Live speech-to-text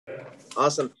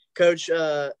Awesome. Coach,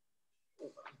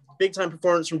 big time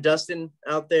performance from Dustin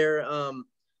out there.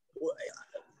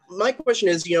 My question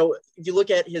is, if you look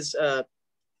at his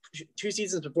 2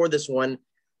 seasons before this one,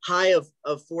 high of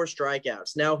 4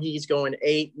 strikeouts. Now he's going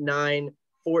 8, 9,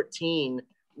 14.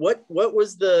 What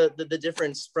was the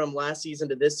difference from last season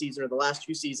to this season, or the last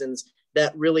 2 seasons,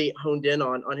 that really honed in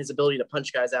on his ability to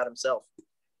punch guys out himself?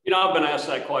 I've been asked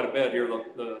that quite a bit here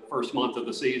the first month of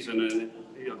the season,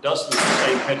 and Dustin's the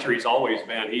same pitcher he's always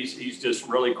been. He's just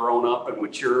really grown up and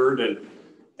matured and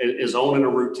is owning a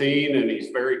routine, and he's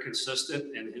very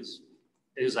consistent in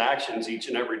his actions each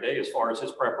and every day as far as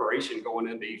his preparation going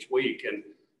into each week, and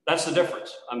that's the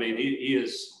difference. I mean,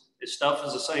 his stuff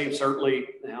is the same. Certainly,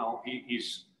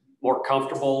 he's more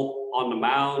comfortable on the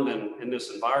mound and in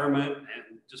this environment,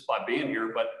 and just by being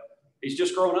here, but he's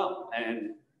just grown up,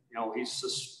 and he's the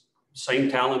same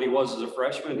talent he was as a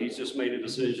freshman. He's just made a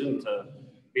decision to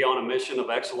be on a mission of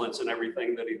excellence in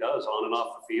everything that he does on and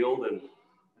off the field, and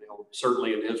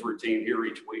certainly in his routine here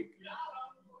each week.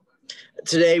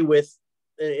 Today,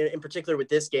 in particular with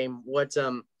this game, what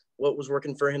was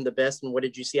working for him the best, and what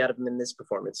did you see out of him in this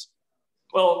performance?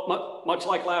 Well, much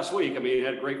like last week, he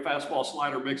had a great fastball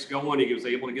slider mix going. He was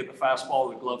able to get the fastball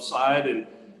to the glove side and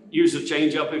use the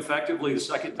changeup effectively the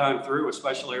second time through,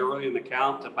 especially early in the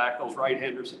count, to back those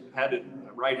right-handed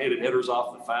hitters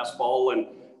off the fastball and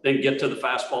then get to the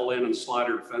fastball in and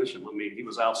slider to finish him. He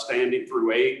was outstanding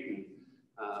through 8, and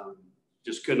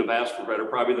just couldn't have asked for better.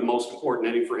 Probably the most important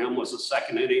inning for him was the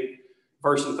second inning.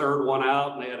 First and third, 1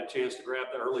 out, and they had a chance to grab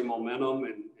the early momentum,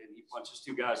 and he punches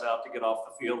 2 guys out to get off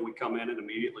the field. We come in and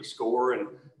immediately score and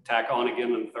tack on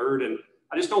again in the third. And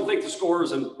I just don't think the score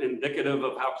is indicative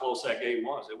of how close that game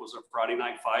was. It was a Friday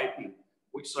night fight, and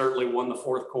we certainly won the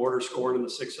fourth quarter, scored in the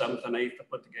 6th, 7th, and 8th to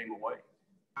put the game away.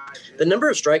 The number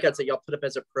of strikeouts that y'all put up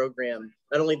as a program,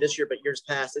 not only this year but years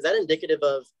past, is that indicative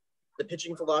of the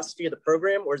pitching philosophy of the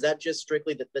program, or is that just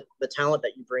strictly the talent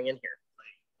that you bring in here?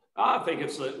 I think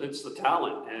it's the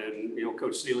talent, and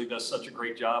Coach Seeley does such a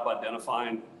great job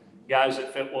identifying guys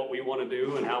that fit what we want to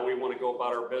do and how we want to go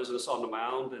about our business on the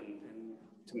mound, and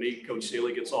to me, Coach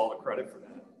Seeley gets all the credit for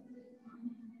that.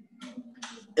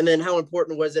 And then how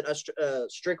important was it?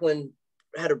 Strickland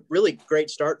had a really great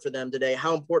start for them today.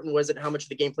 How important was it? How much of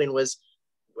the game plan was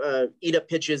eat up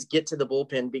pitches, get to the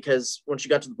bullpen? Because once you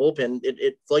got to the bullpen,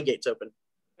 it floodgates open.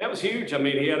 That was huge.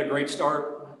 He had a great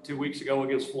start 2 weeks ago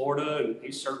against Florida, and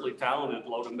he's certainly talented,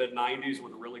 low to mid-90s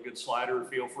with a really good slider and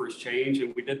feel for his change.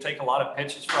 And we did take a lot of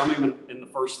pitches from him in the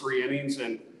first 3 innings,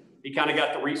 and he kind of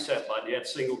got the reset button. He had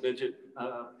single-digit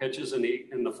pitches in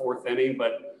the 4th inning,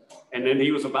 and then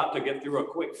he was about to get through a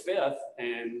quick 5th,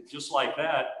 and just like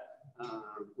that,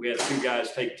 we had 2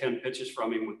 guys take 10 pitches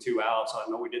from him with 2 outs. I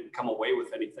know we didn't come away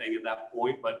with anything at that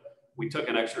point, but we took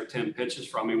an extra 10 pitches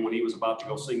from him when he was about to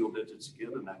go single digits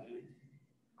again in that inning.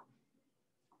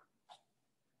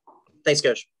 Thanks,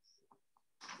 Coach.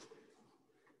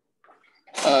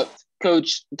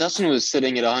 Coach, Dustin was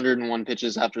sitting at 101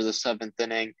 pitches after the 7th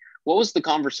inning. What was the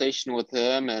conversation with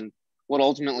him, and what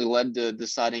ultimately led to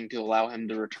deciding to allow him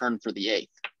to return for the 8th?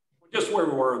 Just where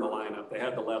we were in the lineup. They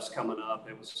had the lefts coming up.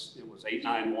 It was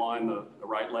 8-9-1, the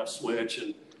right-left switch,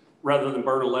 and rather than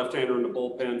burn a left-hander in the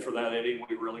bullpen for that inning,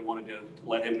 we really wanted to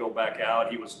let him go back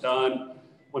out. He was done.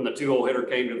 When the 2-0 hitter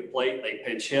came to the plate, they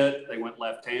pinch hit. They went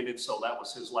left-handed, so that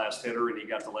was his last hitter, and he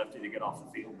got the lefty to get off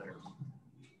the field there.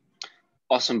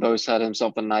 Austin Bose had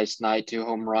himself a nice night, 2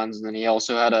 home runs, and then he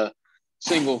also had a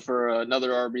single for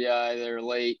another RBI there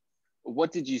late.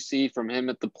 What did you see from him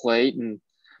at the plate, and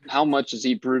how much has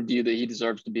he proved to you that he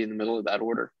deserves to be in the middle of that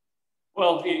order?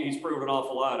 Well, he's proved an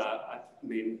awful lot.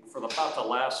 For about the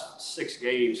last 6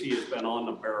 games, he has been on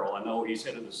the barrel. I know he's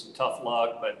hit into some tough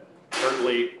luck, but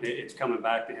certainly it's coming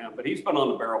back to him. But he's been on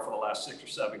the barrel for the last 6 or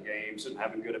 7 games and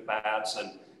having good at-bats.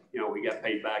 And, we got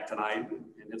paid back tonight and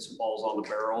hit some balls on the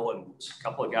barrel. And a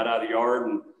couple got out of the yard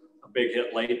and a big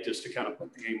hit late just to kind of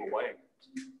put the game away.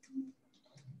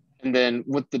 And then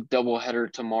with the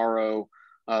doubleheader tomorrow,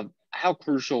 how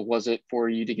crucial was it for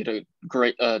you to get a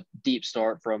great deep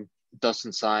start from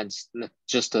Dustin Signs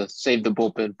just to save the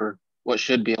bullpen for what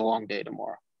should be a long day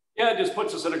tomorrow? Yeah, it just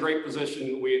puts us in a great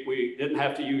position. We didn't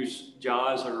have to use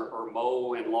Jaws or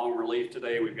Mo in long relief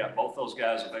today. We've got both those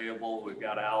guys available. We've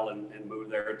got Al and Moo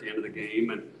there at the end of the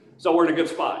game. And so we're in a good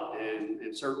spot.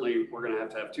 And certainly we're going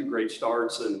to have 2 great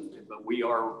starts. But we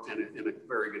are in a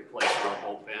very good place in our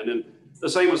bullpen. And the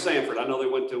same with Samford. I know they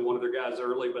went to one of their guys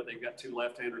early, but they've got 2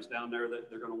 left-handers down there that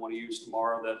they're going to want to use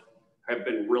tomorrow that have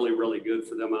been really, really good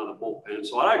for them out of the bullpen.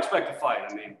 So I expect a fight.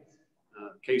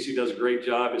 Casey does a great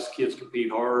job. His kids compete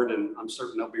hard, and I'm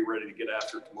certain they'll be ready to get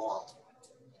after it tomorrow.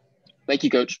 Thank you,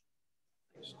 Coach.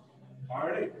 All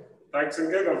righty. Thanks and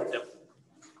good one. Yep.